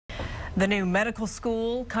The new medical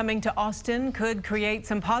school coming to Austin could create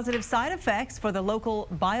some positive side effects for the local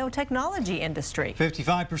biotechnology industry.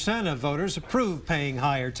 55% of voters approve paying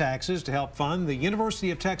higher taxes to help fund the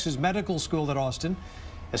University of Texas Medical School at Austin.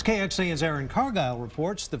 As KXAN's Aaron Cargile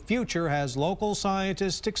reports, the future has local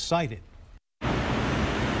scientists excited.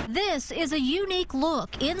 This is a unique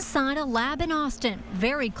look inside a lab in Austin,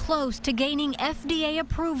 very close to gaining FDA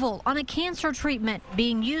approval on a cancer treatment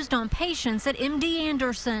being used on patients at MD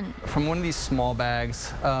Anderson. From one of these small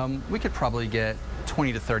bags, we could probably get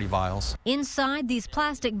 20 to 30 vials. Inside these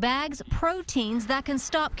plastic bags, proteins that can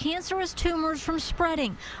stop cancerous tumors from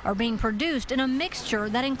spreading are being produced in a mixture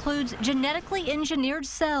that includes genetically engineered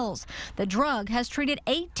cells. The drug has treated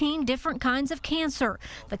 18 different kinds of cancer.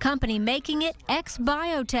 The company making it,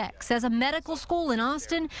 Biotech, says a medical school in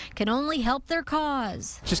Austin can only help their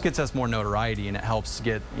cause. It just gets us more notoriety, and it helps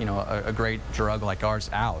get, a great drug like ours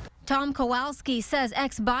out. Tom Kowalski says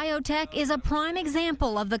Biotech is a prime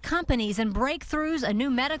example of the companies and breakthroughs a new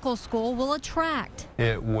medical school will attract.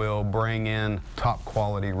 It will bring in top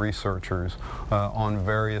quality researchers on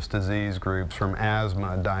various disease groups, from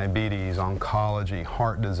asthma, diabetes, oncology,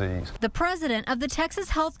 heart disease. The president of the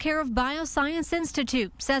Texas Healthcare of Bioscience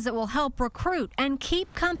Institute says it will help recruit and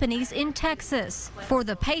keep companies in Texas. For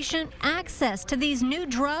the patient, access to these new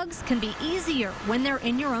drugs can be easier when they're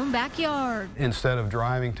in your own backyard. Instead of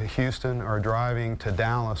driving to Houston or driving to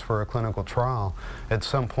Dallas for a clinical trial, at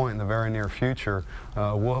some point in the very near future,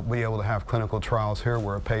 we'll be able to have clinical trials here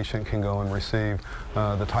where a patient can go and receive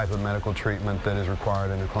the type of medical treatment that is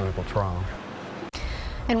required in a clinical trial.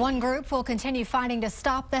 And one group will continue fighting to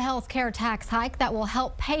stop the health care tax hike that will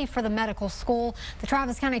help pay for the medical school. The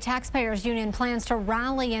Travis County Taxpayers Union plans to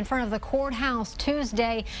rally in front of the courthouse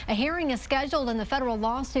Tuesday. A hearing is scheduled in the federal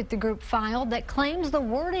lawsuit the group filed that claims the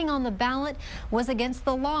wording on the ballot was against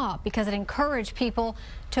the law because it encouraged people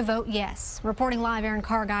to vote yes. Reporting live, Aaron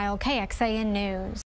Cargile, KXAN News.